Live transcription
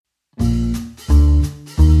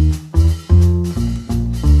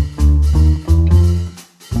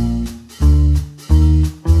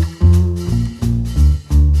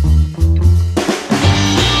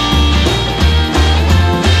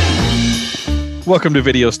Welcome to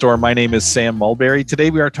Video Store. My name is Sam Mulberry. Today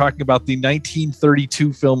we are talking about the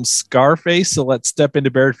 1932 film Scarface. So let's step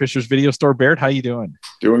into Barrett Fisher's Video Store. Barrett, how you doing?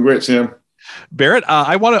 Doing great, Sam. Barrett,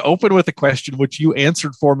 I want to open with a question which you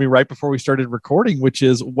answered for me right before we started recording, which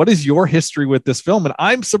is, what is your history with this film? And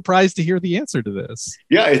I'm surprised to hear the answer to this.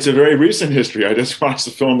 Yeah, it's a very recent history. I just watched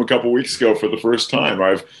the film a couple weeks ago for the first time.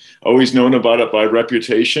 I've always known about it by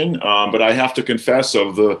reputation, but I have to confess,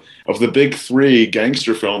 of the big three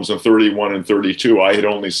gangster films in 31 and 32, I had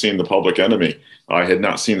only seen The Public Enemy. I had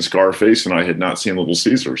not seen Scarface, and I had not seen Little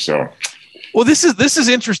Caesar. So, well, this is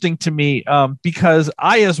interesting to me because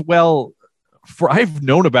I as well. I've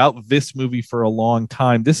known about this movie for a long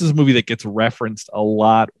time. This is a movie that gets referenced a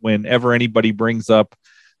lot whenever anybody brings up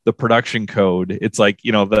the production code. It's like,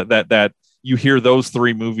 you know, that you hear those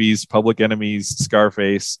three movies, Public Enemies,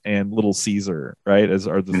 Scarface, and Little Caesar, right? As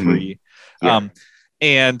are the three. Yeah.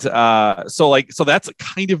 So that's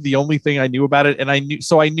kind of the only thing I knew about it. And I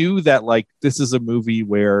knew that like, this is a movie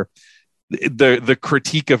where the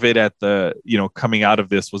critique of it at the, you know, coming out of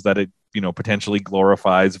this was that it, you know, potentially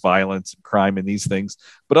glorifies violence and crime and these things.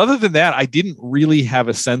 But other than that, I didn't really have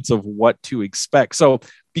a sense of what to expect. So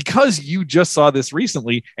because you just saw this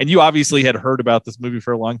recently and you obviously had heard about this movie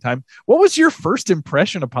for a long time, what was your first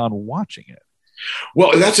impression upon watching it?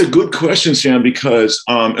 Well, that's a good question, Sam, because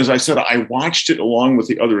as I said, I watched it along with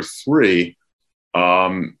the other three.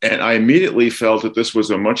 And I immediately felt that this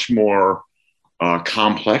was a much more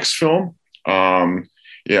complex film.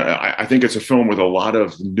 I think it's a film with a lot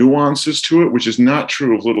of nuances to it, which is not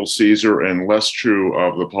true of Little Caesar and less true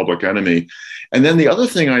of The Public Enemy. And then the other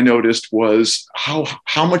thing I noticed was how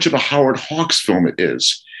much of a Howard Hawks film it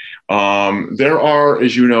is. There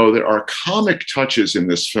are comic touches in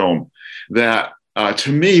this film that,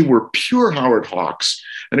 to me, were pure Howard Hawks.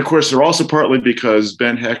 And of course, they're also partly because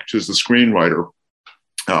Ben Hecht is the screenwriter.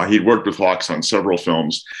 He'd worked with Hawks on several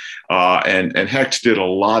films. And Hecht did a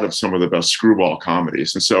lot of some of the best screwball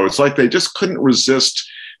comedies. And so it's like they just couldn't resist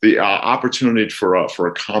the opportunity for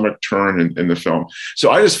a comic turn in the film.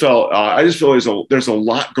 So I just feel there's a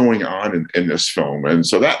lot going on in this film. And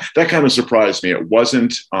so that kind of surprised me. It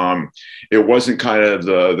wasn't kind of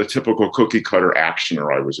the typical cookie cutter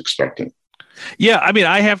actioner I was expecting. Yeah. I mean,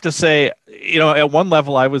 I have to say, you know, at one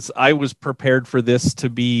level I was prepared for this to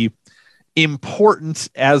be important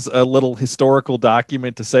as a little historical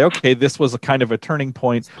document to say, okay, this was a kind of a turning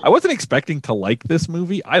point. I wasn't expecting to like this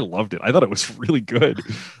movie. I loved it. I thought it was really good.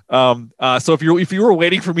 So if you were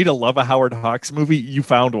waiting for me to love a Howard Hawks movie, you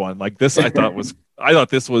found one. Like this, I thought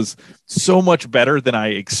this was so much better than I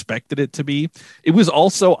expected it to be. It was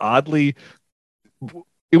also oddly,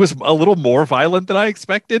 it was a little more violent than I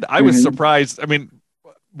expected. I was surprised. I mean,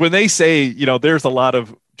 when they say, you know, there's a lot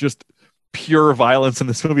of just pure violence in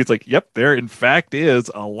this movie, it's like, yep, there in fact is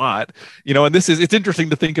a lot, you know. And it's interesting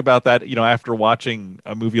to think about that, you know, after watching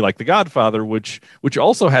a movie like The Godfather, which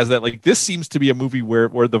also has that, like, this seems to be a movie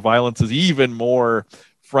where the violence is even more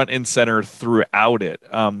front and center throughout it.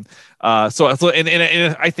 And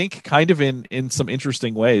I think kind of in some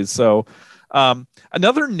interesting ways. So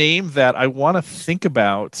another name that I want to think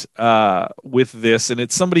about with this, and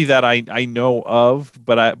it's somebody that I know of,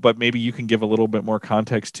 but maybe you can give a little bit more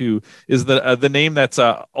context to, is the name that's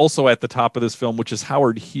also at the top of this film, which is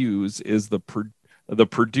Howard Hughes, is the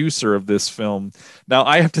producer of this film. Now,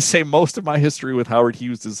 I have to say, most of my history with Howard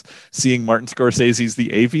Hughes is seeing Martin Scorsese's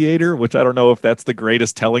The Aviator, which I don't know if that's the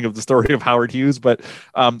greatest telling of the story of Howard Hughes, but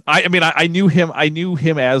I knew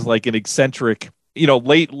him as like an eccentric, you know,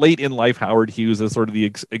 late in life Howard Hughes as sort of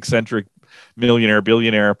the eccentric millionaire,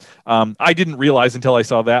 billionaire. I didn't realize until I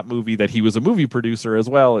saw that movie that he was a movie producer as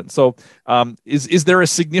well. And so is there a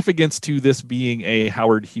significance to this being a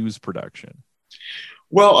Howard Hughes production?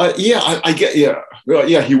 Well, I get, yeah. Well,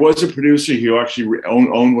 yeah, he was a producer. He actually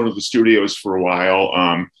owned one of the studios for a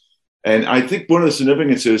while. And I think one of the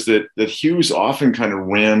significance is that Hughes often kind of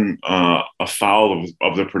ran afoul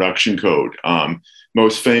of the production code.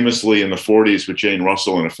 Most famously in the 40s with Jane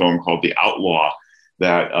Russell in a film called The Outlaw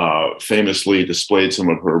that famously displayed some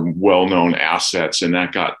of her well-known assets, and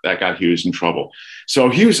that got Hughes in trouble. So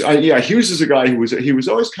Hughes is a guy who was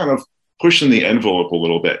always kind of pushing the envelope a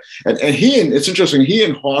little bit. And it's interesting, he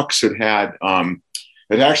and Hawks had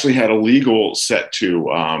actually had a legal set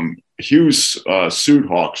to. Hughes sued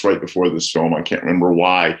Hawks right before this film. I can't remember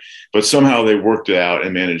why, but somehow they worked it out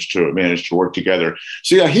and managed to work together.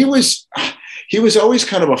 So yeah, he was always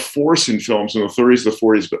kind of a force in films in the 30s, the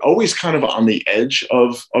 40s, but always kind of on the edge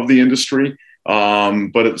of the industry.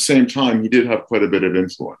 But at the same time, he did have quite a bit of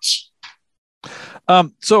influence.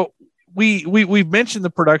 So we've mentioned the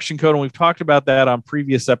production code and we've talked about that on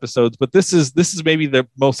previous episodes, but this is maybe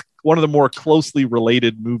one of the more closely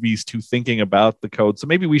related movies to thinking about the code. So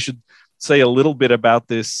maybe we should say a little bit about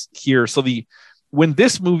this here. So when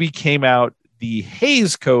this movie came out, the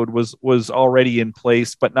Hays Code was already in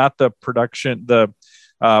place, but not the production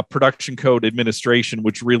code administration,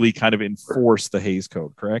 which really kind of enforced the Hays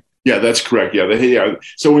Code, correct? Yeah, that's correct. Yeah.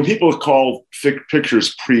 So when people call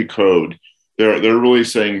pictures pre-code, they're really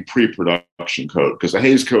saying pre-production code, because the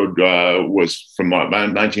Hays Code was from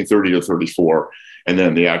 1930 to 34, and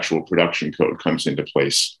then the actual production code comes into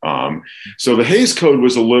place. So the Hays Code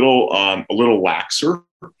was a little laxer,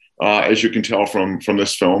 as you can tell from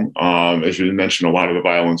this film. As you mentioned, a lot of the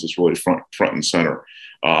violence is really front and center.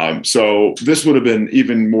 So this would have been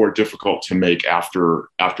even more difficult to make after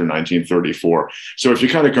 1934. So if you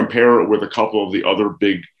kind of compare it with a couple of the other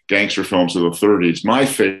big gangster films of the 30s, my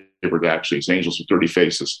favorite actually is Angels with Dirty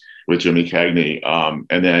Faces with Jimmy Cagney,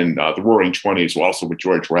 and then the Roaring Twenties, also with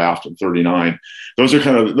George Raft in 39. Those are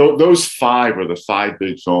kind of those five are the five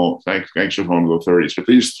big gangster films of the 30s, but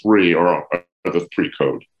these three are the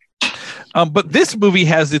pre-code. But this movie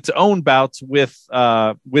has its own bouts with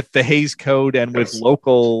the Hays Code and with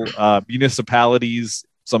local municipalities.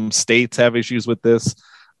 Some states have issues with this.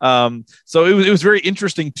 So it was very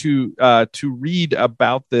interesting to read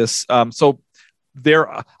about this. I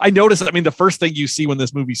noticed, the first thing you see when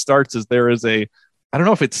this movie starts is there is I don't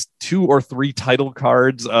know if it's 2 or 3 title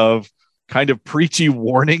cards of kind of preachy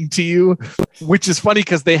warning to you, which is funny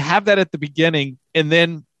because they have that at the beginning, and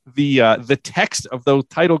then the text of those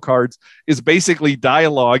title cards is basically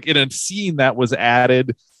dialogue in a scene that was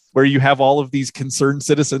added where you have all of these concerned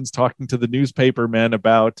citizens talking to the newspaper men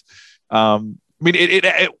about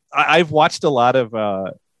I've watched a lot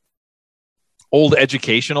of old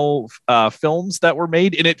educational films that were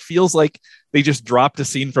made, and it feels like they just dropped a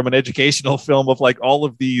scene from an educational film of like all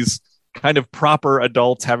of these kind of proper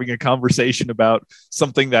adults having a conversation about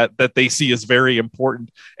something that they see as very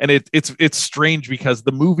important. And it's strange because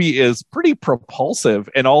the movie is pretty propulsive,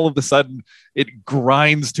 and all of a sudden it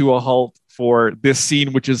grinds to a halt for this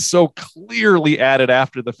scene, which is so clearly added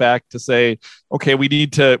after the fact to say, okay, we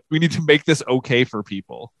need to make this okay for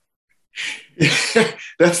people.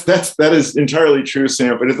 That is entirely true,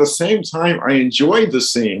 Sam. But at the same time, I enjoyed the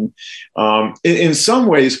scene in some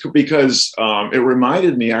ways because it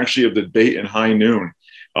reminded me actually of the debate in High Noon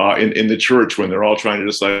in the church when they're all trying to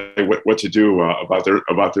decide what to do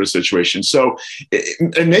about their situation. So,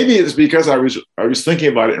 and maybe it's because I was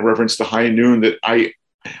thinking about it in reference to High Noon that I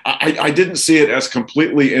didn't see it as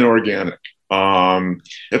completely inorganic.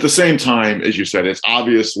 At the same time, as you said, it's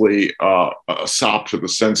obviously a sop to the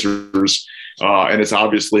censors, and it's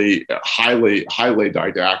obviously highly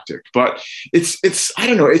didactic. But it's I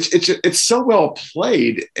don't know, it's so well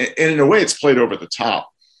played, and in a way, it's played over the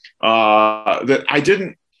top that I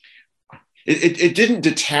didn't. It didn't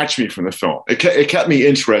detach me from the film. It kept me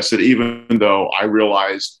interested, even though I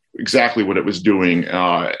realized exactly what it was doing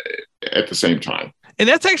at the same time. And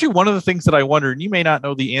that's actually one of the things that I wonder, and you may not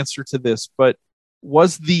know the answer to this, but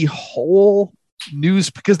was the whole news,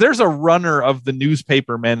 because there's a runner of the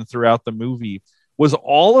newspaper men throughout the movie, was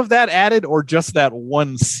all of that added or just that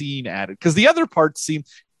one scene added? Because the other parts seem,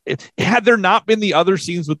 had there not been the other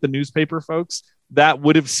scenes with the newspaper folks, that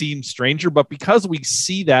would have seemed stranger. But because we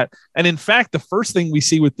see that, and in fact, the first thing we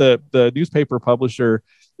see with the newspaper publisher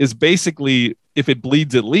is basically, if it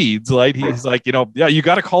bleeds, it leads. Like he's like, yeah, you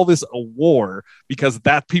got to call this a war because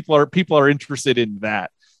that people are interested in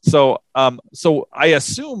that. So I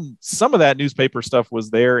assume some of that newspaper stuff was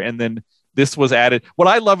there, and then this was added. What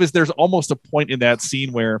I love is there's almost a point in that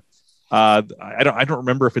scene where I don't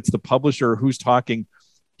remember if it's the publisher who's talking.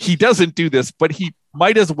 He doesn't do this, but he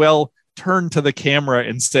might as well turn to the camera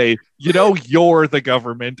and say, you're the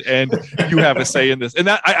government and you have a say in this. And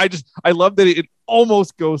that I love that it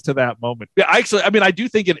almost goes to that moment. Yeah, I do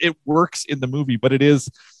think it works in the movie, but it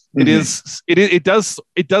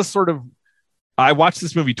does sort of, I watched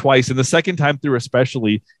this movie twice, and the second time through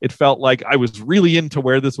especially, it felt like I was really into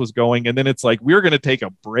where this was going. And then it's like, we're going to take a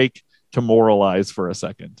break to moralize for a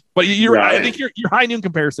second. But I think your High Noon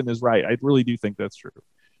comparison is right. I really do think that's true.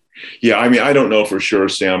 Yeah, I don't know for sure,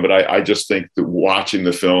 Sam, but I just think that watching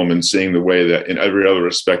the film and seeing the way that in every other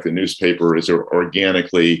respect, the newspaper is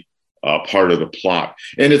organically part of the plot.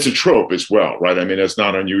 And it's a trope as well, right? It's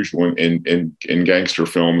not unusual in gangster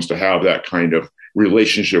films to have that kind of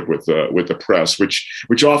relationship with the press,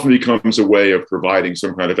 which often becomes a way of providing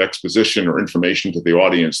some kind of exposition or information to the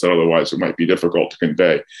audience that otherwise it might be difficult to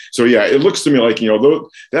convey. So yeah, it looks to me like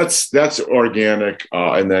that's organic.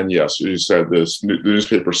 And then yes, as you said, the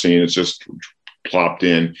newspaper scene is just plopped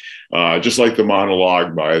in, just like the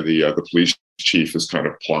monologue by the police chief is kind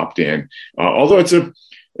of plopped in. Although it's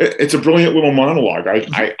a brilliant little monologue.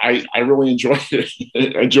 I really enjoyed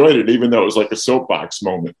it, even though it was like a soapbox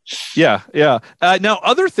moment. Yeah. Now,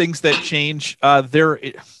 other things that change there.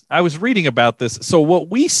 I was reading about this. So what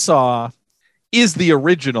we saw is the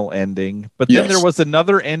original ending, but then there was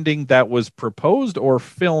another ending that was proposed or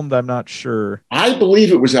filmed. I'm not sure. I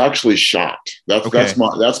believe it was actually shot. That's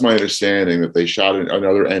my understanding, that they shot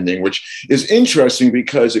another ending, which is interesting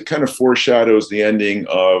because it kind of foreshadows the ending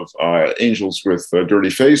of Angels with Dirty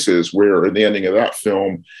Faces, where in the ending of that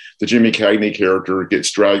film, the Jimmy Cagney character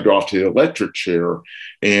gets dragged off to the electric chair,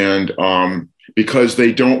 and because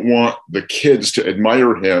they don't want the kids to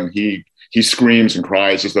admire him, he screams and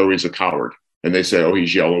cries as though he's a coward. And they say, oh,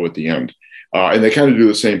 he's yellow at the end. And they kind of do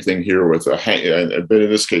the same thing here with but in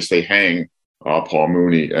this case, they hang Paul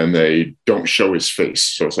Mooney and they don't show his face.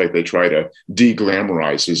 So it's like they try to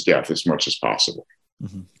de-glamorize his death as much as possible.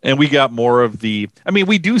 Mm-hmm. And we got more of we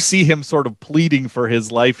do see him sort of pleading for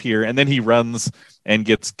his life here. And then he runs and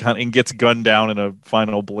gets gunned down in a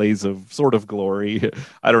final blaze of sort of glory.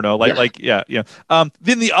 I don't know.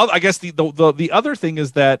 Then the other thing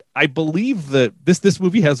is that I believe that this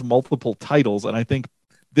movie has multiple titles, and I think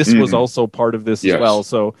this was also part of this as well.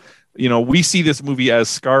 So, we see this movie as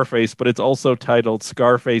Scarface, but it's also titled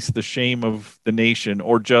Scarface: The Shame of the Nation,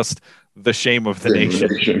 or just The Shame of the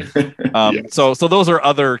Nation. So those are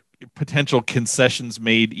other potential concessions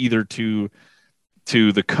made either to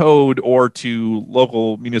the code or to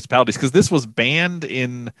local municipalities, because this was banned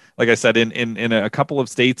in, like I said, in a couple of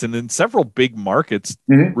states, and then several big markets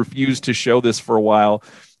refused to show this for a while,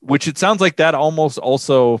 which it sounds like that almost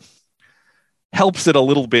also helps it a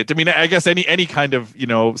little bit. I mean, I guess any kind of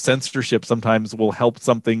censorship sometimes will help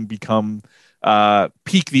something become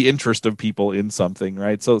pique the interest of people in something,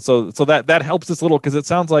 right? So that helps us a little, because it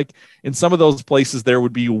sounds like in some of those places there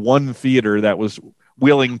would be one theater that was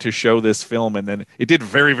willing to show this film, and then it did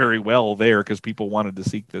very, very well there because people wanted to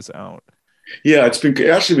seek this out. Yeah, it's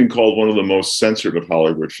actually been called one of the most censored of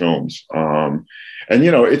Hollywood films. And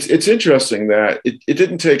it's interesting that it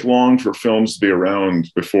didn't take long for films to be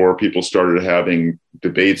around before people started having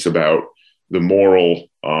debates about the moral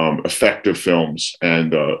effect of films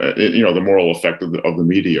and the moral effect of the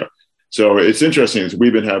media. So it's interesting that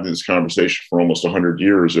we've been having this conversation for almost 100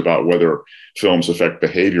 years about whether films affect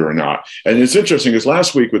behavior or not. And it's interesting because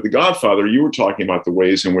last week with The Godfather, you were talking about the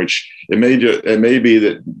ways in which it may be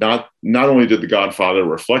that not only did The Godfather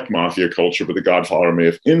reflect mafia culture, but The Godfather may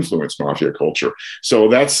have influenced mafia culture. So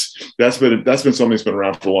that's been something that's been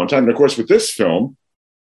around for a long time. And of course, with this film,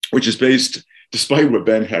 which is based, despite what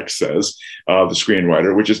Ben Hecht says, the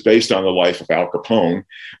screenwriter, which is based on the life of Al Capone.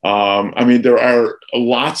 There are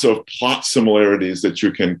lots of plot similarities that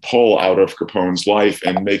you can pull out of Capone's life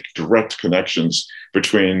and make direct connections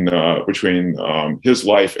between his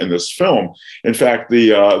life and this film. In fact,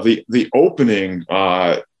 the opening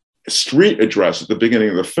street address at the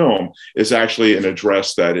beginning of the film is actually an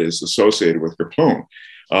address that is associated with Capone.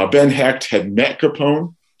 Ben Hecht had met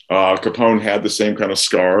Capone. Capone had the same kind of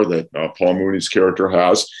scar that Paul Mooney's character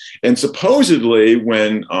has. And supposedly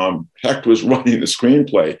when Hecht was writing the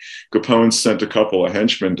screenplay, Capone sent a couple of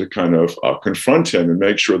henchmen to kind of confront him and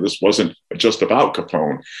make sure this wasn't just about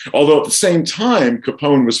Capone. Although at the same time,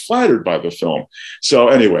 Capone was flattered by the film. So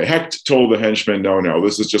anyway, Hecht told the henchmen, no,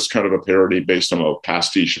 this is just kind of a parody based on a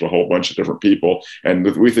pastiche of a whole bunch of different people. And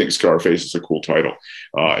we think Scarface is a cool title.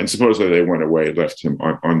 And supposedly they went away, left him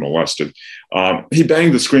unmolested. He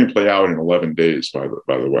banged the screenplay out in 11 days, by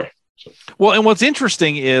the way. So. Well, and what's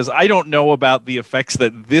interesting is I don't know about the effects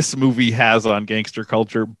that this movie has on gangster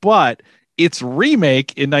culture, but its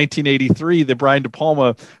remake in 1983, the Brian De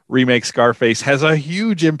Palma remake Scarface, has a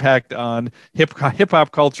huge impact on hip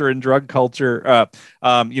hop culture and drug culture.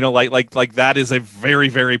 Like that is a very,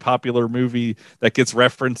 very popular movie that gets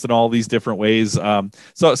referenced in all these different ways. So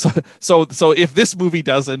if this movie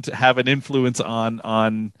doesn't have an influence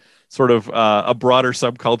on sort of a broader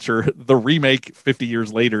subculture, the remake 50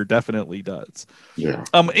 years later definitely does. Yeah.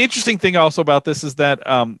 Interesting thing also about this is that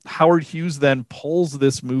Howard Hughes then pulls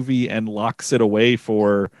this movie and locks it away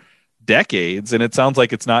for decades. And it sounds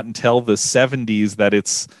like it's not until the 70s that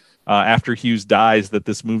it's after Hughes dies that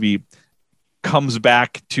this movie comes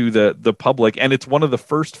back to the public. And it's one of the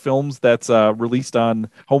first films that's released on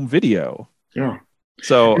home video. Yeah.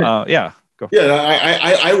 So, yeah. Yeah,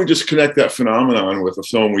 I would just connect that phenomenon with a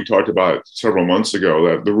film we talked about several months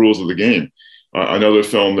ago, The Rules of the Game, another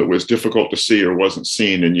film that was difficult to see or wasn't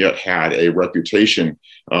seen and yet had a reputation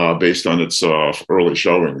based on its early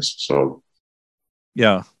showings. So,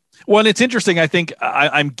 yeah. Well, and it's interesting. I think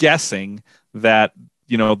I'm guessing that,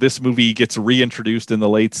 you know, this movie gets reintroduced in the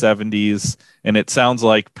late 70s, and it sounds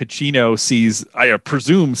like Pacino I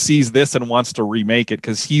presume sees this and wants to remake it,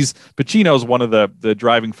 because Pacino's one of the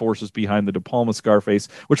driving forces behind the De Palma Scarface,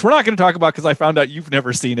 which we're not going to talk about because I found out you've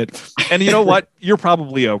never seen it. And you know what? You're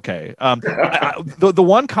probably okay. The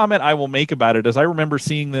one comment I will make about it is I remember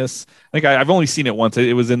seeing this, I think I've only seen it once.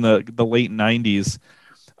 It was in the late 90s.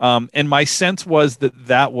 And my sense was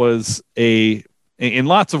that was in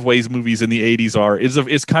lots of ways, movies in the 80s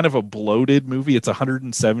is kind of a bloated movie. It's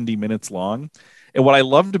 170 minutes long. And what I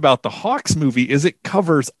loved about the Hawks movie is it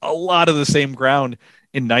covers a lot of the same ground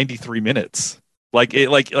in 93 minutes.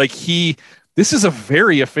 This is a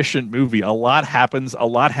very efficient movie. A lot happens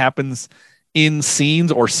in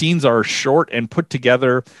scenes, or scenes are short and put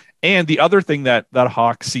together. And the other thing that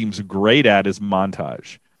Hawks seems great at is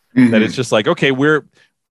montage. Mm-hmm. That it's just like, okay,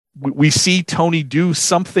 we see Tony do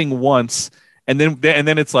something once, and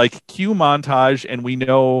then it's like cue montage, and we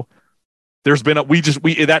know there's been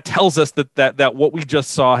that tells us that what we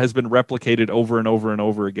just saw has been replicated over and over and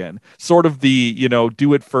over again. Sort of the, you know,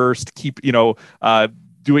 do it first, keep, you know,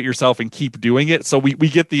 do it yourself and keep doing it. So we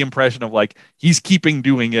get the impression of like he's keeping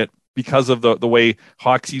doing it because of the way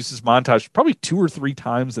Hawks uses montage probably 2 or 3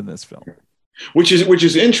 times in this film. Which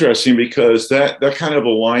is interesting, because that kind of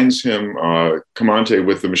aligns him, Camonte,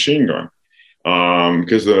 with the machine gun.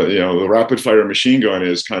 Because the rapid fire machine gun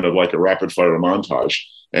is kind of like a rapid fire montage,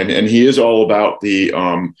 and he is all about the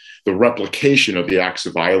replication of the acts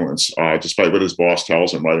of violence, despite what his boss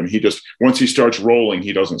tells him. Right, and once he starts rolling,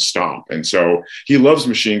 he doesn't stop, and so he loves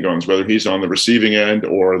machine guns, whether he's on the receiving end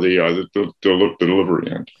or the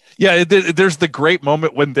delivery end. Yeah, there's the great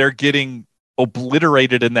moment when they're getting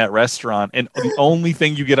obliterated in that restaurant, and the only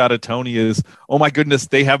thing you get out of Tony is, oh my goodness,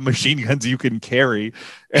 they have machine guns you can carry,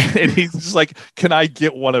 and he's just like, can I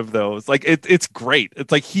get one of those? Like it's great.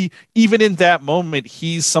 It's like even in that moment,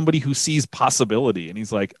 he's somebody who sees possibility, and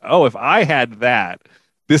he's like, oh, if I had that,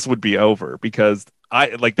 this would be over, because I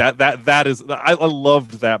like that is I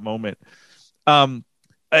loved that moment.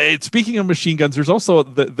 Speaking of machine guns, there's also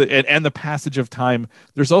the passage of time.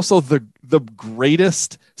 There's also the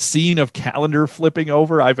greatest scene of calendar flipping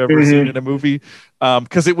over I've ever seen in a movie,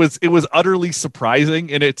 because it was utterly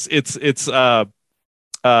surprising, and it's you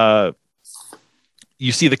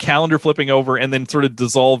see the calendar flipping over, and then sort of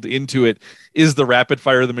dissolved into it is the rapid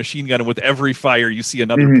fire of the machine gun, and with every fire you see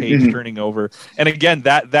another page turning over. And again,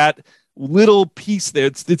 that little piece there,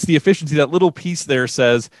 it's the efficiency. That little piece there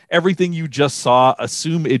says everything you just saw,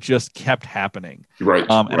 assume it just kept happening. Right.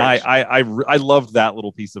 And right. I loved that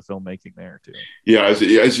little piece of filmmaking there too. Yeah. As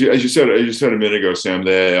you said a minute ago, Sam,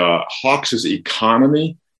 the Hawks's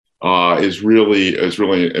economy is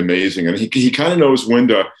really amazing. And he kind of knows when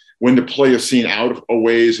to play a scene out of a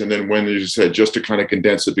ways, and then when, as you said, just to kind of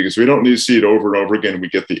condense it, because we don't need to see it over and over again. We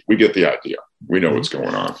get the idea. We know what's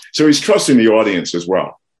going on. So he's trusting the audience as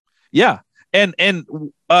well. Yeah. And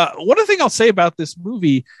one other thing I'll say about this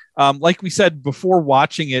movie, like we said before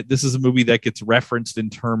watching it, this is a movie that gets referenced in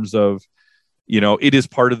terms of, you know, it is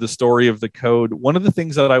part of the story of the code. One of the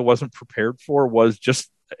things that I wasn't prepared for was, just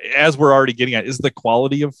as we're already getting at, is the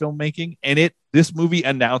quality of filmmaking. And this movie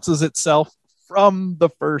announces itself from the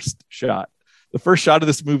first shot. The first shot of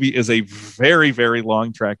this movie is a very, very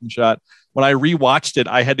long tracking shot. When I rewatched it,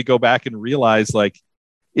 I had to go back and realize, like,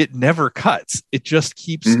 it never cuts. It just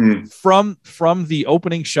keeps from the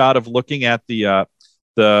opening shot of looking at the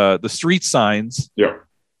street signs,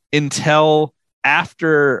 until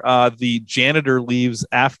after the janitor leaves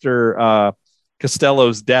after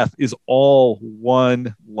Costello's death, is all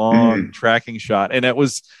one long tracking shot. And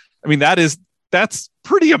that's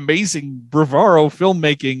pretty amazing bravado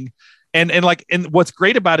filmmaking. And what's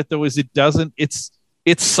great about it though is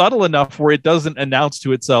it's subtle enough where it doesn't announce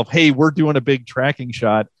to itself, hey, we're doing a big tracking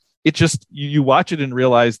shot. It just, you watch it and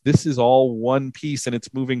realize this is all one piece, and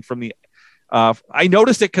it's moving from the, I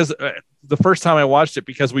noticed it because the first time I watched it,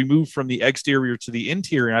 because we moved from the exterior to the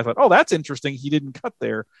interior, and I thought, oh, that's interesting. He didn't cut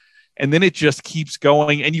there. And then it just keeps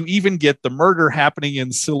going. And you even get the murder happening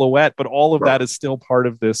in silhouette, but all of that is still part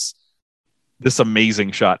of this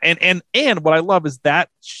amazing shot. And what I love is that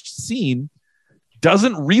scene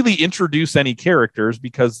doesn't really introduce any characters,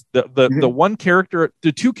 because the one character,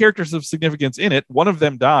 the 2 characters of significance in it, one of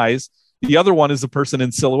them dies. The other one is a person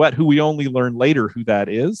in silhouette who we only learn later who that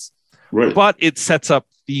is. Right. But it sets up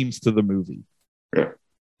themes to the movie. Yeah.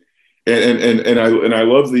 And I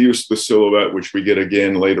love the use of the silhouette, which we get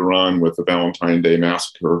again later on with the Valentine Day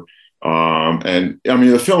Massacre. And I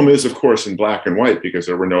mean, the film is, of course, in black and white because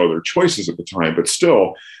there were no other choices at the time, but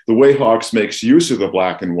still the way Hawks makes use of the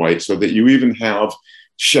black and white, so that you even have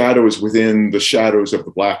shadows within the shadows of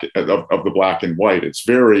the black and white. It's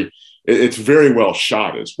very well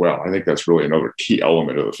shot as well. I think that's really another key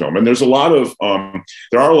element of the film. And there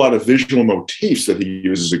are a lot of visual motifs that he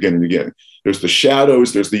uses again and again. There's the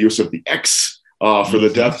shadows. There's the use of the X for the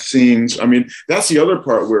death scenes. I mean, that's the other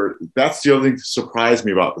part that's the other thing that surprised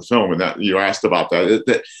me about the film. And that you asked about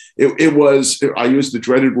that it was, I used the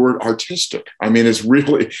dreaded word artistic. I mean, it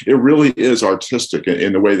really is artistic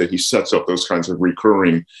in the way that he sets up those kinds of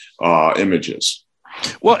recurring images.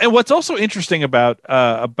 Well, and what's also interesting about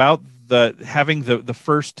having the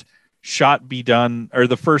first shot be done, or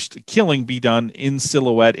the first killing be done in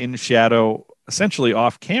silhouette, in shadow, essentially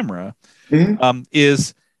off camera,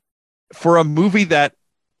 is for a movie that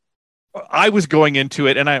I was going into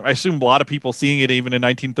it, and I assume a lot of people seeing it even in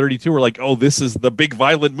 1932 were like, "Oh, this is the big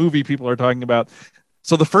violent movie people are talking about."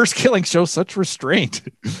 So the first killing shows such restraint.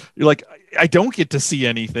 You're like, I don't get to see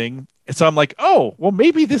anything. And so I'm like, oh, well,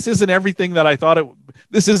 maybe this isn't everything that I thought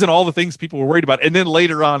this isn't all the things people were worried about. And then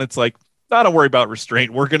later on, it's like, don't worry about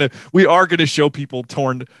restraint. We are gonna show people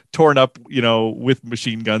torn up, with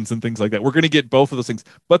machine guns and things like that. We're gonna get both of those things.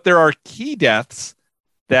 But there are key deaths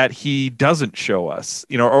that he doesn't show us,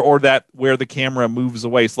 or that where the camera moves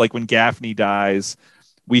away. So like when Gaffney dies,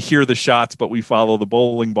 we hear the shots, but we follow the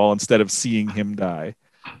bowling ball instead of seeing him die.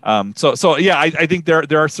 So yeah, I think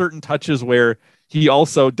there are certain touches where he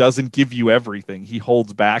also doesn't give you everything. He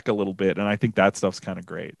holds back a little bit, and I think that stuff's kind of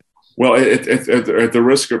great. Well, at the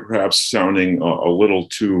risk of perhaps sounding a little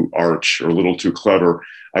too arch or a little too clever,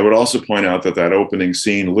 I would also point out that opening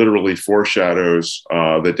scene literally foreshadows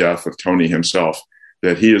the death of Tony himself.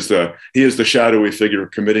 That he is the shadowy figure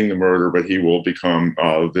committing the murder, but he will become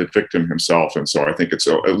the victim himself. And so I think it's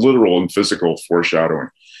a literal and physical foreshadowing.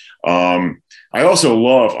 I also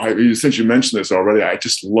love, since you mentioned this already, I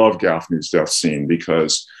just love Gaffney's death scene,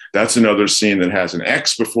 because that's another scene that has an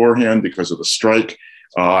X beforehand because of the strike.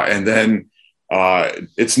 And then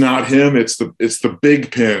it's not him, it's the big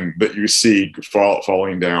pin that you see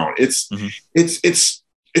falling down. It's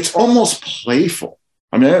almost playful.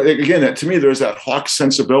 I mean, again, to me, there's that Hawk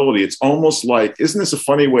sensibility. It's almost like, isn't this a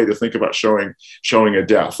funny way to think about showing a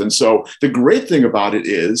death? And so the great thing about it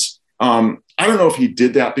is, I don't know if he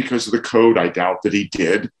did that because of the code. I doubt that he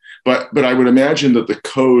did, but I would imagine that the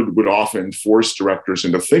code would often force directors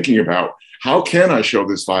into thinking about, how can I show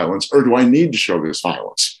this violence, or do I need to show this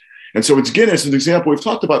violence? And so it's an example. We've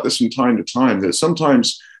talked about this from time to time, that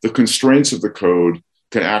sometimes the constraints of the code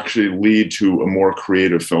can actually lead to a more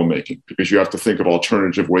creative filmmaking, because you have to think of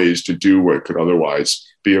alternative ways to do what could otherwise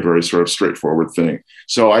be a very sort of straightforward thing.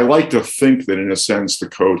 So I like to think that, in a sense, the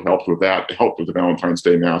code helped with that. It helped with the Valentine's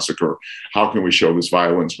Day Massacre. How can we show this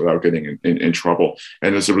violence without getting in trouble?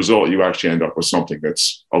 And as a result, you actually end up with something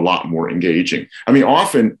that's a lot more engaging. I mean,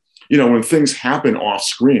 often, when things happen off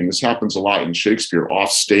screen, this happens a lot in Shakespeare,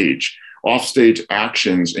 off stage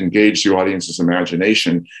actions engage the audience's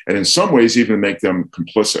imagination, and in some ways even make them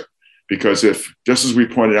complicit. Because if, just as we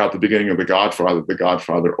pointed out at the beginning of The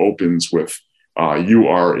Godfather opens with you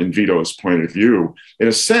are in Vito's point of view, in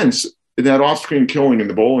a sense, in that off-screen killing in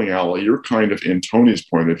the bowling alley, you're kind of in Tony's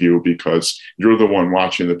point of view, because you're the one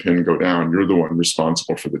watching the pin go down. You're the one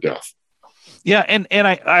responsible for the death. Yeah, and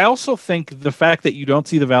I also think the fact that you don't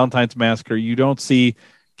see the Valentine's Massacre, you don't see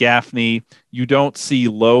Gaffney, you don't see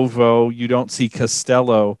Lovo, you don't see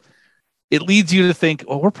Costello, it leads you to think,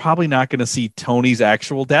 well, we're probably not going to see Tony's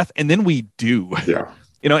actual death, and then we do. Yeah.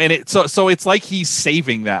 And so it's like he's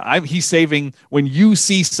saving that. He's saving, when you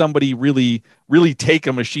see somebody really, really take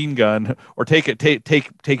a machine gun or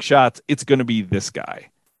take shots, it's going to be this guy.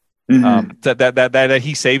 Mm-hmm. That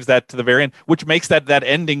he saves that to the very end, which makes that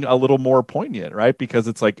ending a little more poignant, right? Because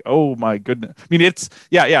it's like, oh my goodness. I mean, it's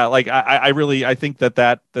like I think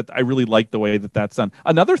that I really like the way that that's done.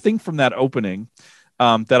 Another thing from that opening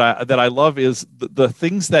that I love is the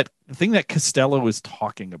thing that Costello is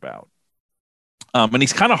talking about. And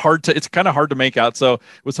it's kind of hard to make out. So it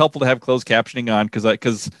was helpful to have closed captioning on,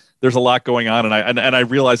 because there's a lot going on, and I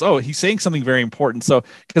realized, oh, he's saying something very important. So,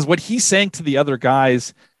 because what he's saying to the other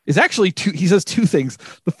guys is actually he says two things.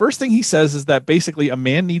 The first thing he says is that basically a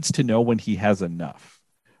man needs to know when he has enough,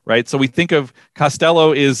 right? So we think of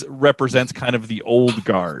Costello represents kind of the old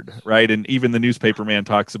guard, right? And even the newspaper man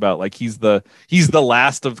talks about, like, he's the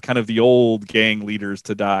last of kind of the old gang leaders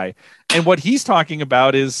to die. And what he's talking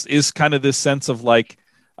about is kind of this sense of like,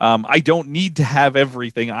 I don't need to have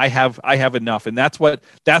everything. I have enough. And that's what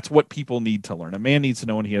people need to learn. A man needs to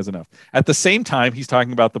know when he has enough. At the same time, he's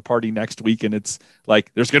talking about the party next week, and it's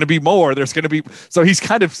like, there's going to be more, so he's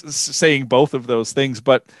kind of saying both of those things.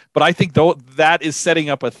 But I think, though, that is setting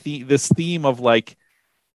up this theme of like,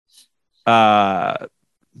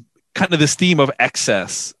 kind of this theme of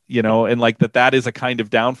excess, and like that is a kind of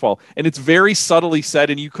downfall. And it's very subtly said.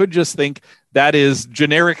 And you could just think that is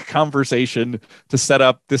generic conversation to set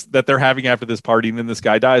up this, that they're having after this party, and then this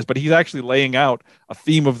guy dies. But he's actually laying out a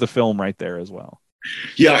theme of the film right there as well.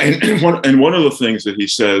 Yeah, and one of the things that he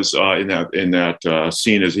says in that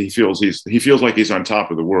scene is he feels like he's on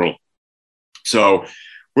top of the world. So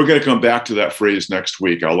we're going to come back to that phrase next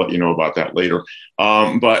week. I'll let you know about that later.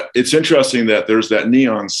 But it's interesting that there's that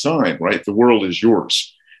neon sign, right? The world is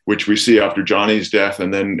yours, which we see after Johnny's death,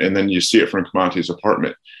 and then you see it from Camonte's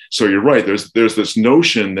apartment. So you're right. There's this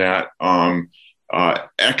notion that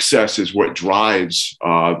excess is what drives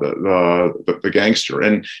the gangster.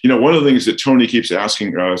 And, one of the things that Tony keeps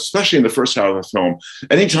asking, especially in the first half of the film,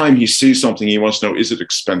 anytime he sees something, he wants to know, is it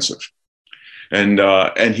expensive?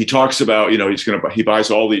 And he talks about, he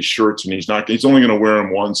buys all these shirts, and he's only going to wear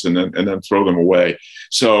them once and then throw them away.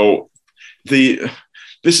 So this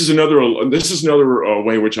is another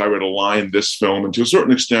way which I would align this film, and to a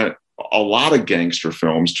certain extent, a lot of gangster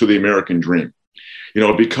films, to the American dream.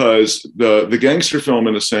 Because the gangster film,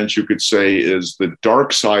 in a sense, you could say, is the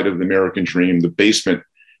dark side of the American dream, the basement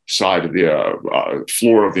side of the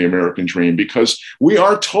floor of the American dream, because we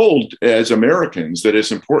are told as Americans that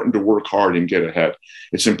it's important to work hard and get ahead.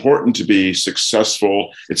 It's important to be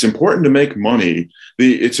successful. It's important to make money.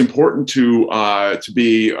 It's important to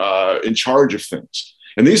be in charge of things.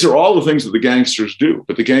 And these are all the things that the gangsters do,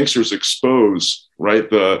 but the gangsters expose, right?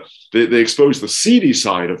 They expose the seedy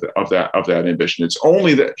side of that ambition. It's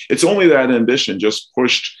only that ambition just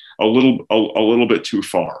pushed a little bit too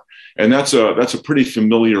far, and that's a pretty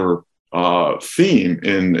familiar theme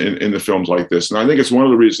in the films like this. And I think it's one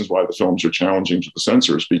of the reasons why the films are challenging to the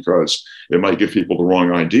censors, because it might give people the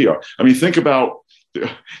wrong idea. I mean, think about, to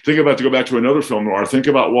go back to another film noir. Think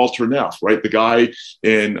about Walter Neff, right? The guy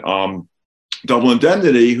in Double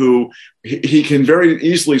Indemnity, who he can very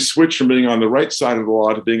easily switch from being on the right side of the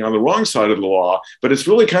law to being on the wrong side of the law, but it's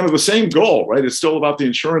really kind of the same goal, right? It's still about the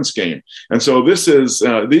insurance game. And so this is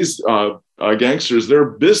these gangsters, they're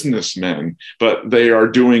businessmen, but they are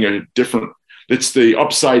doing it's the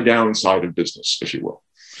upside down side of business, if you will.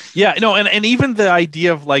 Yeah, no, and even the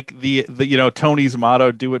idea of like the Tony's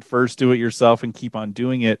motto, do it first, do it yourself, and keep on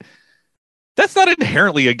doing it. That's not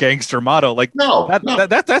inherently a gangster motto. Like, no.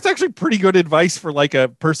 That's actually pretty good advice for like a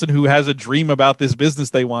person who has a dream about this business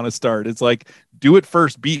they want to start. It's like, do it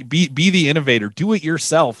first, be the innovator, do it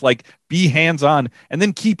yourself, like be hands-on, and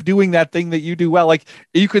then keep doing that thing that you do well. Like,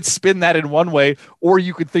 you could spin that in one way, or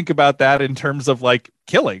you could think about that in terms of like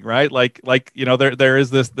killing, right? Like there is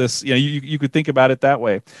this you could think about it that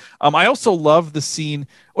way. I also love the scene.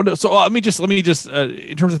 Oh no, so let me just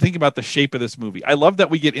in terms of thinking about the shape of this movie, I love that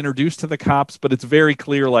we get introduced to the cops, but it's very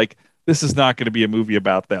clear like this is not going to be a movie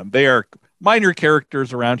about them. They are minor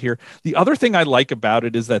characters around here. The other thing I like about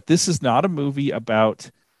it is that this is not a movie about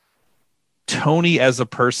Tony as a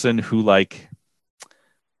person who like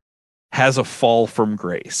has a fall from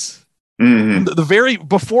grace. Mm-hmm. The very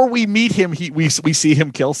before we meet him, we see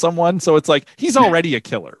him kill someone, so it's like he's already a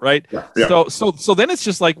killer, right? Yeah. So then it's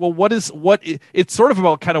just like, well, it's sort of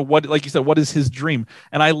about kind of what, like you said, what is his dream?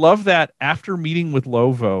 And I love that after meeting with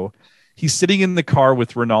Lovo, he's sitting in the car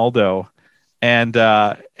with Ronaldo, and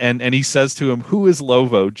he says to him, "Who is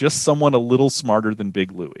Lovo? Just someone a little smarter than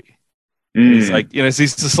Big Louie." Mm. He's like, he's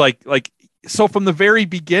just like. So from the very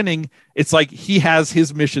beginning, it's like he has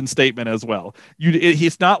his mission statement as well.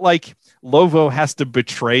 It's not like Lovo has to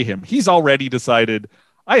betray him. He's already decided,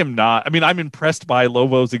 I'm impressed by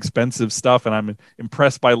Lovo's expensive stuff, and I'm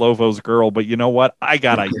impressed by Lovo's girl, but you know what? I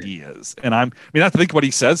got ideas. And that's what he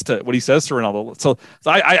says to Ronaldo. So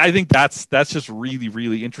I think that's just really,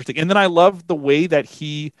 really interesting. And then I love the way that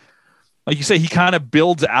he, like you say, he kind of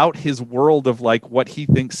builds out his world of like what he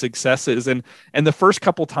thinks success is. And the first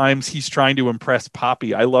couple times he's trying to impress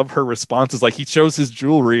Poppy, I love her responses. Like he shows his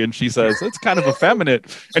jewelry and she says, it's kind of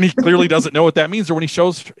effeminate. And he clearly doesn't know what that means. Or when he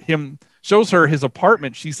shows her his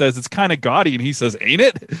apartment, she says, it's kind of gaudy. And he says, ain't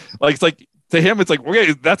it? Like, it's like, to him, it's like,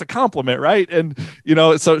 okay, that's a compliment, right? And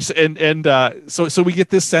so we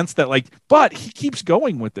get this sense that like, but he keeps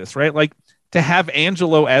going with this, right? Like, to have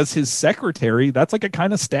Angelo as his secretary, that's like a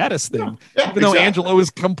kind of status thing, even though Angelo is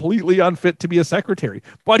completely unfit to be a secretary.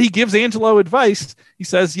 But he gives Angelo advice. He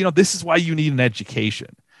says, this is why you need an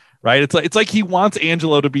education, right? It's like he wants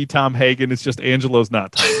Angelo to be Tom Hagen. It's just Angelo's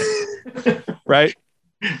not Tom Hagen, right?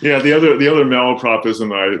 Yeah, the other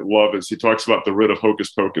malapropism I love is he talks about the writ of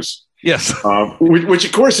hocus pocus. Yes. Which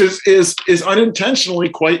of course is unintentionally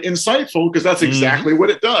quite insightful, because that's exactly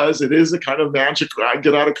what it does. It is a kind of magic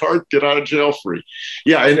get out of jail free.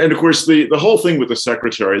 Yeah, and of course the whole thing with the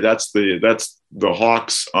secretary, that's the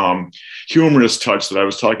Hawks humorous touch that I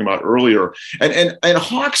was talking about earlier. And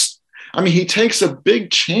Hawks, I mean, he takes a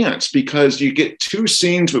big chance because you get two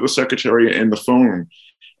scenes with the secretary and the phone.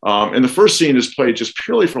 And the first scene is played just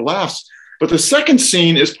purely for laughs. But the second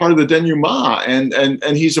scene is part of the denouement,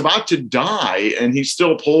 and he's about to die, and he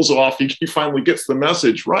still pulls off. He finally gets the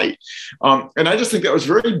message right, and I just think that was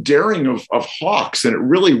very daring of Hawks, and it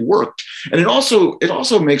really worked. And it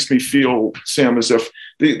also makes me feel, Sam, as if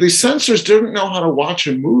the censors didn't know how to watch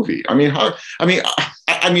a movie. I mean, how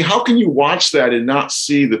can you watch that and not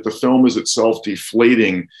see that the film is itself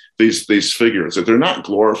deflating these figures, that they're not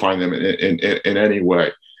glorifying them in any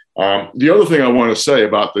way? The other thing I want to say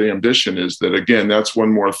about the ambition is that, again, that's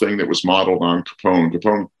one more thing that was modeled on Capone.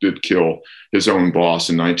 Capone did kill his own boss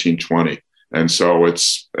in 1920. And so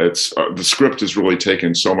it's the script is really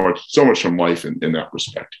taken so much from life in that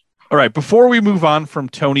respect. All right. Before we move on from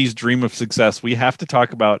Tony's dream of success, we have to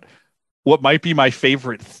talk about what might be my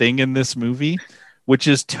favorite thing in this movie, which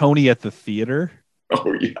is Tony at the theater.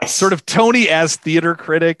 Oh, yes. Sort of Tony as theater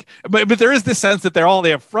critic. But there is this sense that they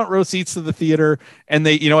have front row seats to the theater, and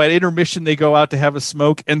they, at intermission, they go out to have a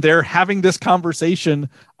smoke, and they're having this conversation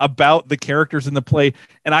about the characters in the play.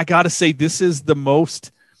 And I got to say, this is the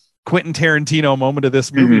most Quentin Tarantino moment of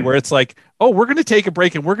this movie, where it's like, oh, we're going to take a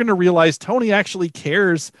break and we're going to realize Tony actually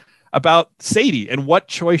cares about Sadie and what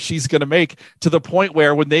choice she's going to make, to the point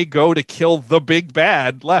where when they go to kill the big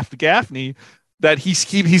bad left, Gaffney, that he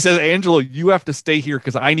says, Angelo, you have to stay here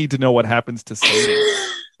because I need to know what happens to Sadie.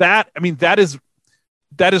 That is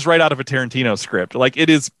right out of a Tarantino script. Like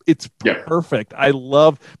it's perfect. I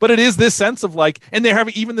love, but it is this sense of like, and they're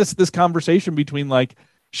having even this conversation between like,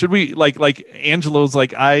 should we like Angelo's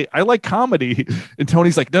like, I like comedy, and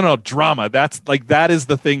Tony's like, no, drama. That is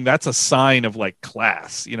the thing. That's a sign of like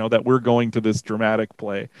class, that we're going to this dramatic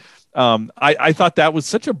play. I thought that was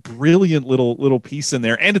such a brilliant little piece in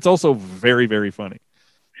there, and it's also very, very funny.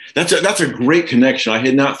 That's a great connection. I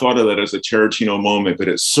had not thought of that as a Tarantino moment, but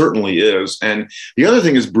it certainly is. And the other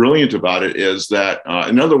thing is brilliant about it is that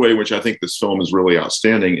another way in which I think this film is really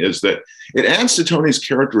outstanding is that it adds to Tony's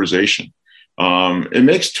characterization. It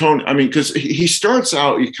makes Tony, because he starts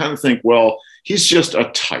out, you kind of think, well, he's just a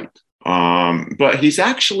type, but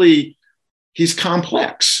he's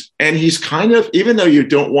complex, and he's kind of, even though you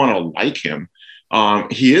don't want to like him,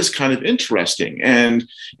 he is kind of interesting. And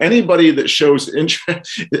anybody that shows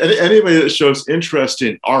interest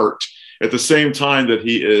in art at the same time that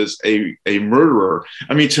he is a murderer.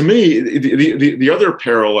 I mean, to me, the other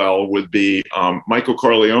parallel would be Michael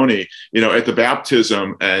Corleone, at the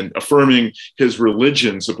baptism and affirming his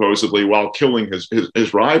religion supposedly while killing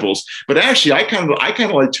his rivals. But actually, I kind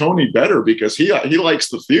of like Tony better because he likes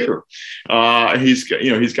the theater.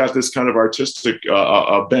 He's got this kind of artistic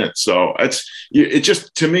bent. So it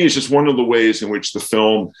just, to me, it's just one of the ways in which the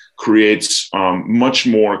film creates much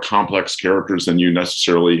more complex characters than you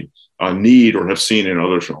necessarily need or have seen in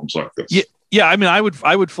other films like this. Yeah. I mean, I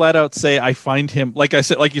would flat out say I find him, like you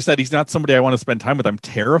said, he's not somebody I want to spend time with. I'm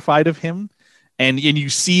terrified of him, and you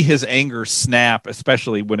see his anger snap,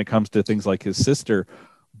 especially when it comes to things like his sister.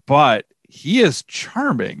 But he is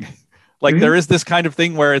charming. Like there is this kind of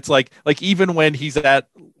thing where it's like even when he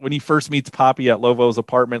first meets Poppy at Lovo's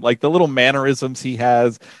apartment, like the little mannerisms he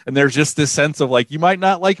has, and there's just this sense of like, you might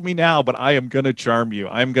not like me now, but I am going to charm you.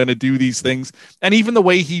 I'm going to do these things. And even the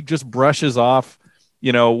way he just brushes off,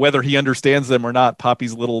 whether he understands them or not,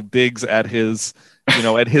 Poppy's little digs at his,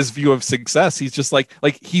 at his view of success, he's just like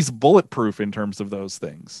he's bulletproof in terms of those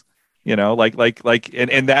things, and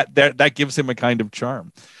that gives him a kind of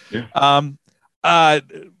charm. Yeah.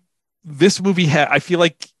 This movie I feel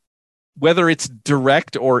like, whether it's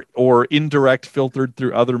direct or indirect filtered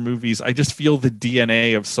through other movies, I just feel the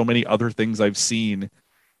DNA of so many other things I've seen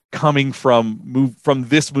coming from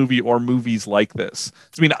this movie or movies like this.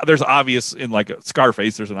 I mean, there's obvious in like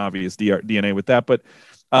Scarface, there's an obvious DNA with that, but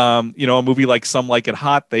a movie like Some Like It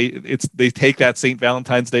Hot, they take that St.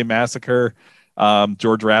 Valentine's Day Massacre.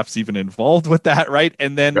 George Raft's even involved with that, right?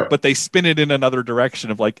 And then, but they spin it in another direction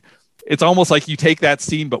of like, it's almost like you take that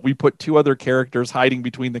scene, but we put two other characters hiding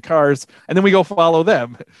between the cars, and then we go follow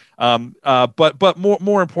them. But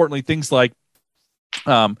more importantly, things like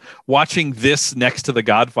watching this next to The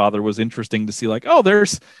Godfather was interesting to see. Like, oh, there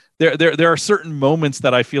are certain moments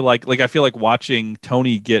that I feel like watching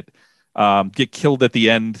Tony get killed at the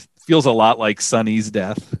end feels a lot like Sonny's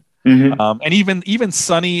death. Mm-hmm. And even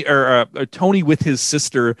Sonny or Tony with his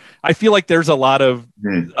sister, I feel like there's a lot of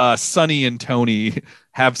Sonny and Tony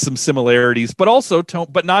have some similarities, but also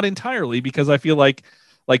but not entirely, because I feel like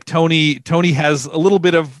Tony has a little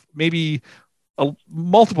bit of maybe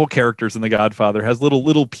multiple characters in The Godfather, has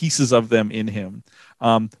little pieces of them in him.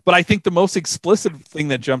 But I think the most explicit thing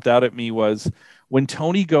that jumped out at me was when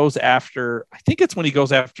Tony goes after, I think it's when he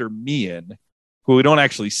goes after Meehan, who we don't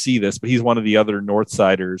actually see this, but he's one of the other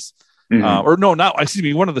Northsiders. Or no, not, excuse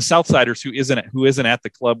me, one of the Southsiders who isn't at the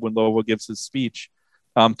club when Lovo gives his speech.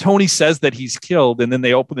 Tony says that he's killed, and then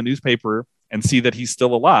they open the newspaper and see that he's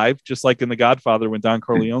still alive, just like in The Godfather when Don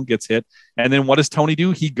Corleone gets hit. And then what does Tony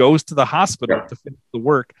do? He goes to the hospital to finish the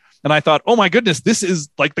work. And I thought, oh my goodness, this is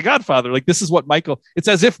like The Godfather. Like, this is what it's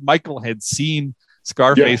as if Michael had seen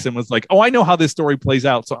Scarface and was like, oh, I know how this story plays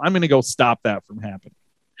out, so I'm going to go stop that from happening.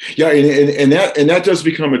 Yeah, and that does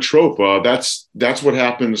become a trope. That's what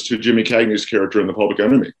happens to Jimmy Cagney's character in The Public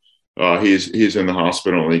Enemy. He's in the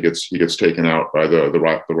hospital and he gets taken out by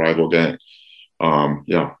the rival gang.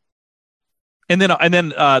 And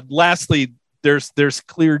then lastly, there's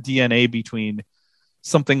clear DNA between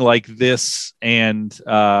something like this and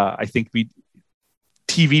I think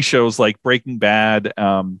TV shows like Breaking Bad,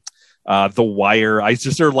 The Wire.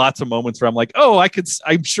 There are lots of moments where I'm like, oh,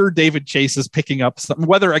 I'm sure David Chase is picking up something,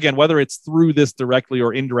 whether it's through this directly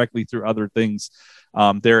or indirectly through other things.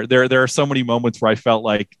 There are so many moments where I felt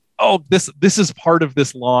like, oh, this is part of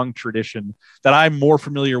this long tradition that I'm more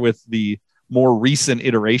familiar with the more recent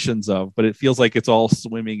iterations of, but it feels like it's all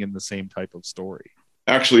swimming in the same type of story.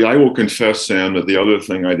 Actually, I will confess, Sam, that the other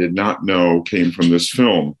thing I did not know came from this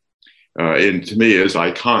film. And to me is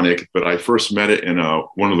iconic, but I first met it in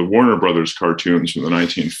one of the Warner Brothers cartoons from the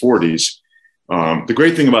 1940s. The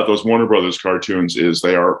great thing about those Warner Brothers cartoons is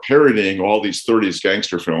they are parodying all these 30s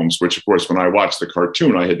gangster films, which, of course, when I watched the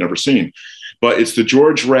cartoon, I had never seen. But it's the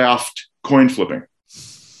George Raft coin flipping,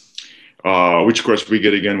 which, of course, we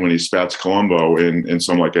get again when he spats Columbo in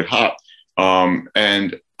Some Like It Hot.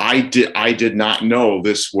 And I did not know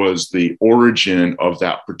this was the origin of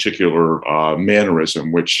that particular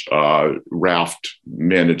mannerism, which Raft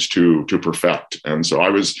managed to perfect. And so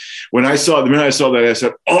the minute I saw that, I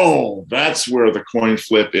said, oh, that's where the coin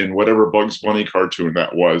flip in whatever Bugs Bunny cartoon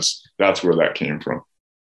that was. That's where that came from.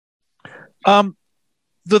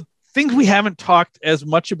 The things we haven't talked as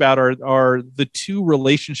much about are the two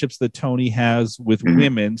relationships that Tony has with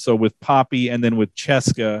women. So with Poppy and then with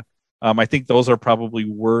Cheska. I think those are probably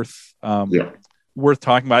worth talking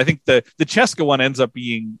about. I think the Cheska one ends up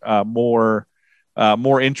being more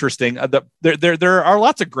interesting. There are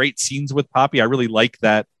lots of great scenes with Poppy. I really like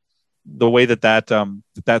the way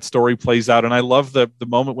that story plays out, and I love the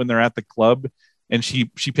moment when they're at the club and she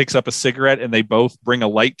picks up a cigarette and they both bring a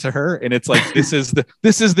light to her, and it's like this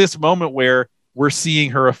is this moment where we're seeing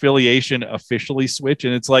her affiliation officially switch,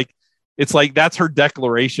 and it's like that's her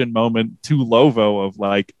declaration moment to Lovo of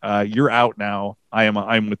like, you're out now.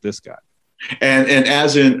 I'm with this guy. And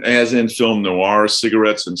as in film noir,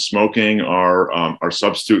 cigarettes and smoking are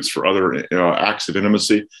substitutes for other acts of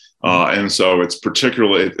intimacy. And so it's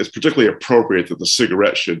particularly appropriate that the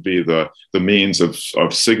cigarette should be the means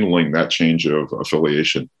of signaling that change of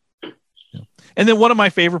affiliation. And then one of my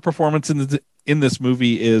favorite performances in this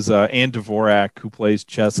movie is Ann Dvorak, who plays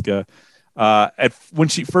Cheska. When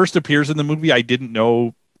she first appears in the movie, I didn't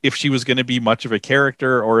know if she was going to be much of a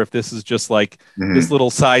character or if this is just like this little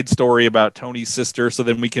side story about Tony's sister, so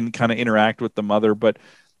then we can kind of interact with the mother. But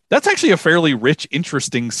that's actually a fairly rich,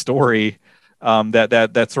 interesting story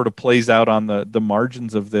that sort of plays out on the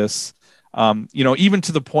margins of this. Even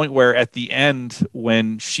to the point where at the end,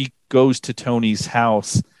 when she goes to Tony's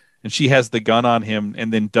house and she has the gun on him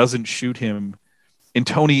and then doesn't shoot him, and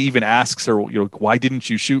Tony even asks her, why didn't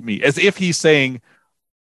you shoot me? As if he's saying,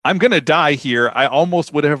 I'm going to die here. I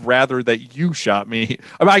almost would have rather that you shot me.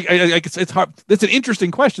 It's hard. It's an interesting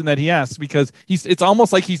question that he asks, because it's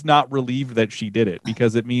almost like he's not relieved that she did it,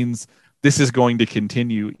 because it means this is going to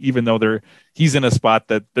continue, even though he's in a spot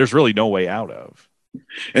that there's really no way out of.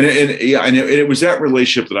 And it was that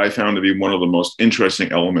relationship that I found to be one of the most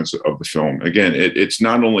interesting elements of the film. Again, it's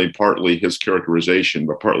not only partly his characterization,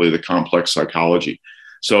 but partly the complex psychology.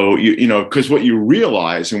 So, because what you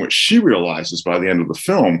realize and what she realizes by the end of the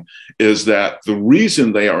film is that the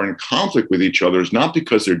reason they are in conflict with each other is not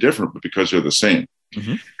because they're different, but because they're the same.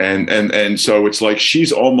 Mm-hmm. And so it's like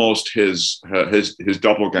she's almost his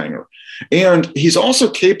doppelganger. And he's also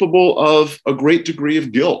capable of a great degree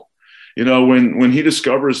of guilt. When he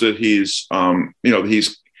discovers that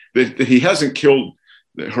that he hasn't killed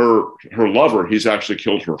her lover, he's actually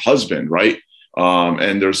killed her husband, right?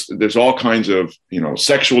 And there's all kinds of,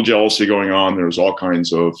 sexual jealousy going on. There's all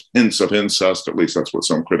kinds of hints of incest. At least that's what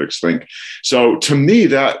some critics think. So to me,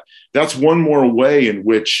 that's one more way in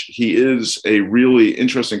which he is a really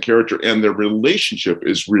interesting character, and their relationship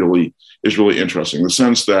is really interesting. The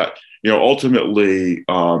sense that, ultimately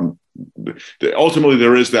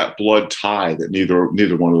there is that blood tie that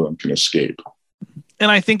neither one of them can escape. And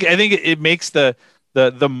I think it makes the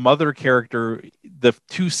mother character, the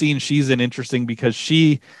two scenes she's in, interesting, because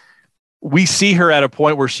we see her at a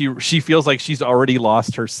point where she feels like she's already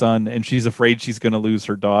lost her son, and she's afraid she's going to lose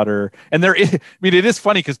her daughter. And it is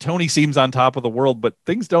funny because Tony seems on top of the world, but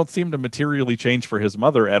things don't seem to materially change for his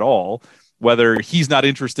mother at all, whether he's not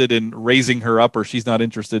interested in raising her up or she's not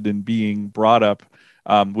interested in being brought up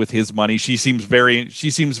with his money. She seems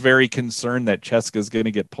very concerned that Cheska's going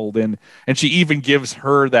to get pulled in. And she even gives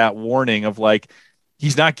her that warning of like,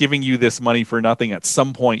 he's not giving you this money for nothing. At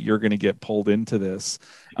some point, you're going to get pulled into this.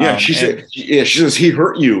 Yeah, she says, he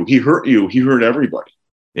hurt you. He hurt everybody.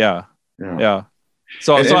 Yeah.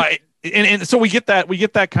 So we get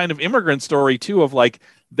that kind of immigrant story too, of like,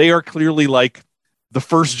 they are clearly like the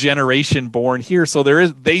first generation born here. So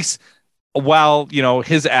while,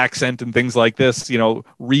 his accent and things like this,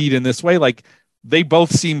 read in this way, like they both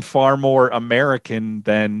seem far more American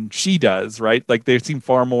than she does, right? Like they seem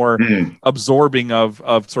far more absorbing of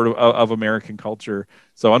American culture.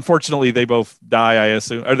 So unfortunately they both die, I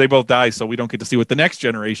assume, or they both die. So we don't get to see what the next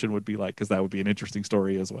generation would be like, because that would be an interesting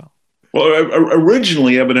story as well. Well,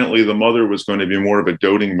 originally, evidently, the mother was going to be more of a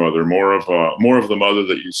doting mother, more of the mother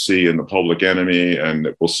that you see in The Public Enemy, and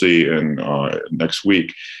that we'll see in next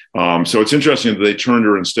week. So it's interesting that they turned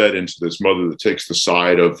her instead into this mother that takes the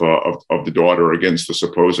side of the daughter against the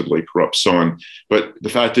supposedly corrupt son. But the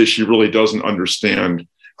fact is, she really doesn't understand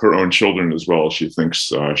her own children as well as she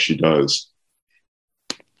thinks she does.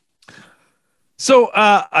 So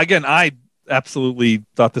again, I absolutely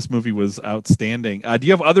thought this movie was outstanding. Do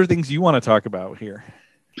you have other things you want to talk about here?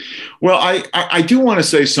 Well, I do want to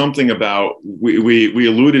say something about, we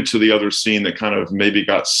alluded to the other scene that kind of maybe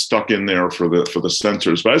got stuck in there for the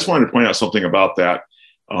censors, but I just wanted to point out something about that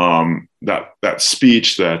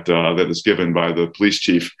speech that is given by the police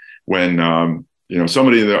chief when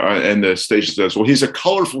somebody in the station says, well, he's a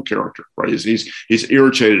colorful character, right? He's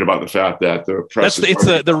irritated about the fact that the press it's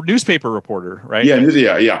the newspaper reporter, right?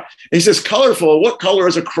 Yeah. He says, colorful, what color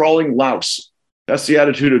is a crawling louse? That's the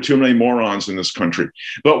attitude of too many morons in this country.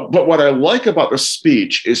 But what I like about the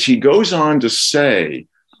speech is he goes on to say,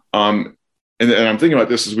 and I'm thinking about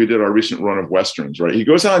this as we did our recent run of Westerns, right? He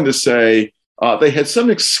goes on to say, they had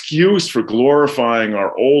some excuse for glorifying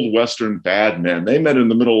our old Western bad men. They met in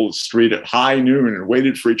the middle of the street at high noon and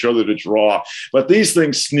waited for each other to draw. But these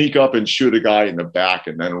things sneak up and shoot a guy in the back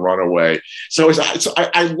and then run away. So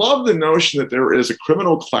I love the notion that there is a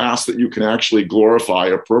criminal class that you can actually glorify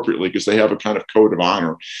appropriately because they have a kind of code of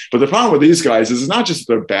honor. But the problem with these guys is it's not just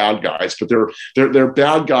that they're bad guys, but they're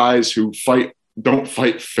bad guys who don't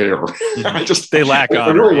fight fair. They lack honor.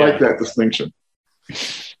 I really like that distinction.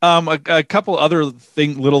 A couple other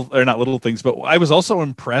not little things, but I was also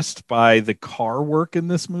impressed by the car work in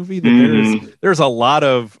this movie. That there's a lot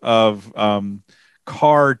of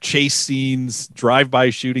car chase scenes, drive-by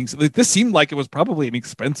shootings. This seemed like it was probably an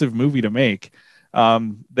expensive movie to make.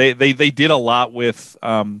 They did a lot with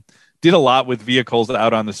vehicles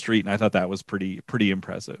out on the street, and I thought that was pretty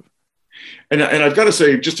impressive. And I've got to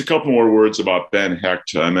say just a couple more words about Ben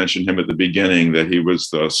Hecht. I mentioned him at the beginning, that he was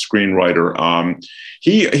the screenwriter.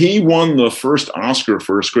 He won the first Oscar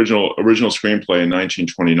for original screenplay in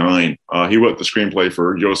 1929. He wrote the screenplay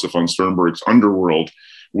for Josef von Sternberg's Underworld,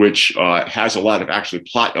 which has a lot of actually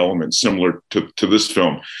plot elements similar to this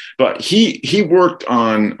film. But he worked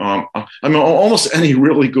on almost any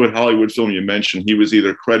really good Hollywood film you mentioned, he was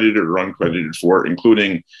either credited or uncredited for it,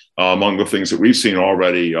 including among the things that we've seen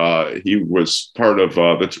already. He was part of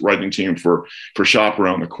the writing team for Shop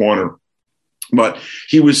Around the Corner. But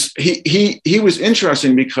he was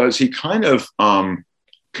interesting because he kind of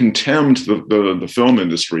contemned the film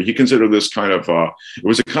industry. He considered this kind of it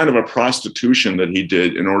was a kind of a prostitution that he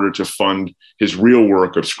did in order to fund his real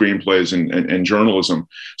work of screenplays and journalism.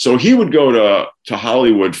 So he would go to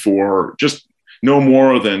Hollywood for just no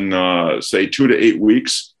more than say 2 to 8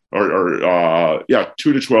 weeks, or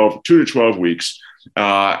 2 to 12 weeks.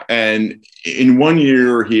 And in 1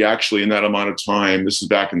 year, he actually, in that amount of time, this is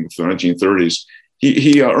back in the 1930s,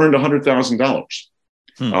 he earned $100,000.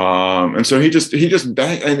 And so he was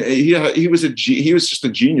just a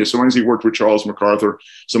genius. Sometimes he worked with Charles MacArthur,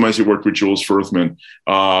 sometimes he worked with Jules Furthman.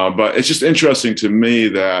 But it's just interesting to me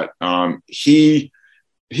that he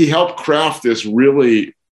helped craft this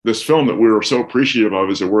really this film that we were so appreciative of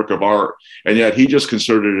as a work of art, and yet he just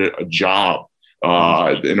considered it a job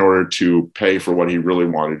in order to pay for what he really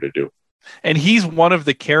wanted to do. And he's one of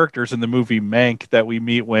the characters in the movie Mank that we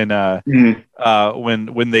meet when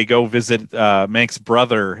they go visit Mank's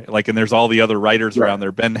brother, like, and there's all the other writers around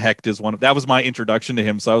there. Ben Hecht is one of, that was my introduction to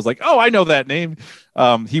him. So I was like, oh, I know that name.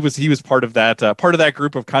 He was part of that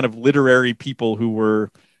group of kind of literary people who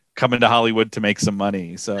were coming to Hollywood to make some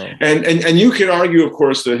money. So and you could argue, of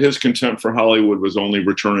course, that his contempt for Hollywood was only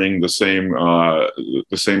returning the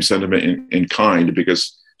same sentiment in kind,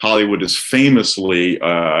 because Hollywood is famously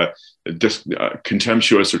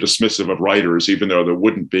contemptuous or dismissive of writers, even though there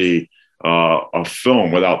wouldn't be a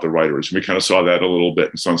film without the writers. We kind of saw that a little bit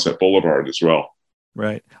in Sunset Boulevard as well.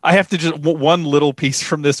 Right. I have to just one little piece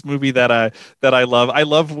from this movie that I love. I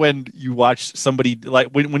love when you watch somebody, like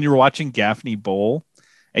when you're watching Gaffney Bowl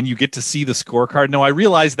and you get to see the scorecard. No, I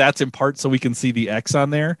realize that's in part so we can see the X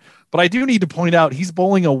on there, but I do need to point out he's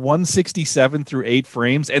bowling a 167 through 8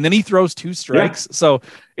 frames, and then he throws 2 strikes. Yeah. So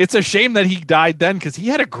it's a shame that he died then, because he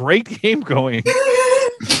had a great game going.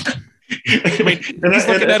 I mean, he's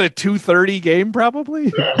looking at a 230 game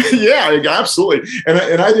probably. Yeah, absolutely.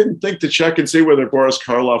 And I didn't think to check and see whether Boris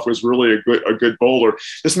Karloff was really a good bowler.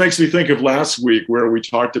 This makes me think of last week where we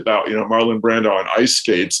talked about, Marlon Brando on ice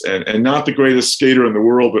skates, and not the greatest skater in the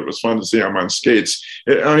world, but it was fun to see him on skates.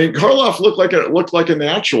 I mean, Karloff looked like a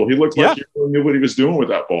natural. He looked like he really knew what he was doing with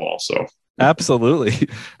that ball. So. Absolutely.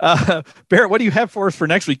 Barrett, what do you have for us for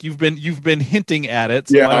next week? You've been hinting at it.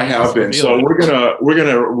 So yeah, I have been. So we're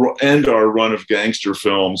gonna end our run of gangster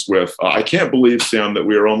films with I can't believe, Sam, that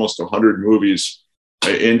we are almost 100 movies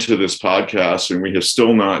into this podcast, and we have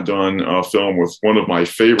still not done a film with one of my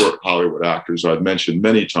favorite Hollywood actors. I've mentioned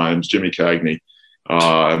many times, Jimmy Cagney.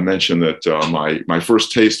 I mentioned that my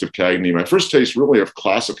first taste of Cagney, my first taste really of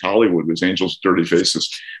classic Hollywood, was Angels with Dirty Faces.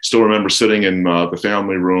 Still remember sitting in the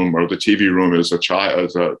family room or the TV room as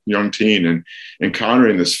a young teen, and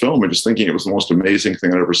encountering this film and just thinking it was the most amazing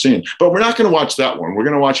thing I'd ever seen. But we're not going to watch that one. We're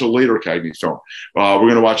going to watch a later Cagney film. We're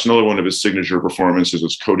going to watch another one of his signature performances.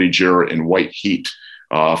 It's Cody Jarrett in White Heat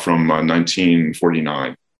from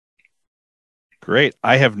 1949. Great.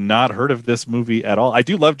 I have not heard of this movie at all. I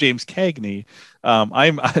do love James Cagney.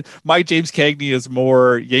 My James Cagney is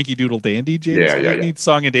more Yankee Doodle Dandy James Cagney,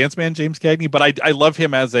 Song and Dance Man James Cagney, but I love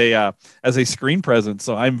him as a screen presence.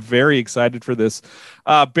 So I'm very excited for this.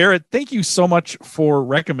 Barrett, thank you so much for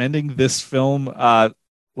recommending this film.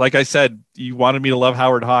 Like I said, you wanted me to love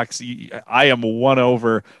Howard Hawks. I am won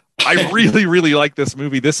over. I really, really like this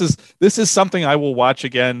movie. This is something I will watch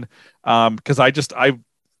again, because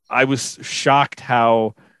I was shocked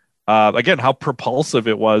how propulsive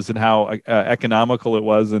it was and how economical it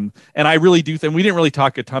was. And I really do think we didn't really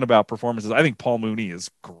talk a ton about performances. I think Paul Mooney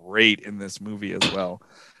is great in this movie as well.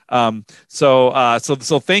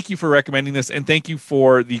 So thank you for recommending this, and thank you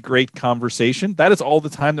for the great conversation. That is all the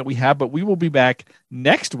time that we have, but we will be back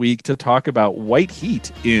next week to talk about White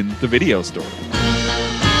Heat in the Video Store.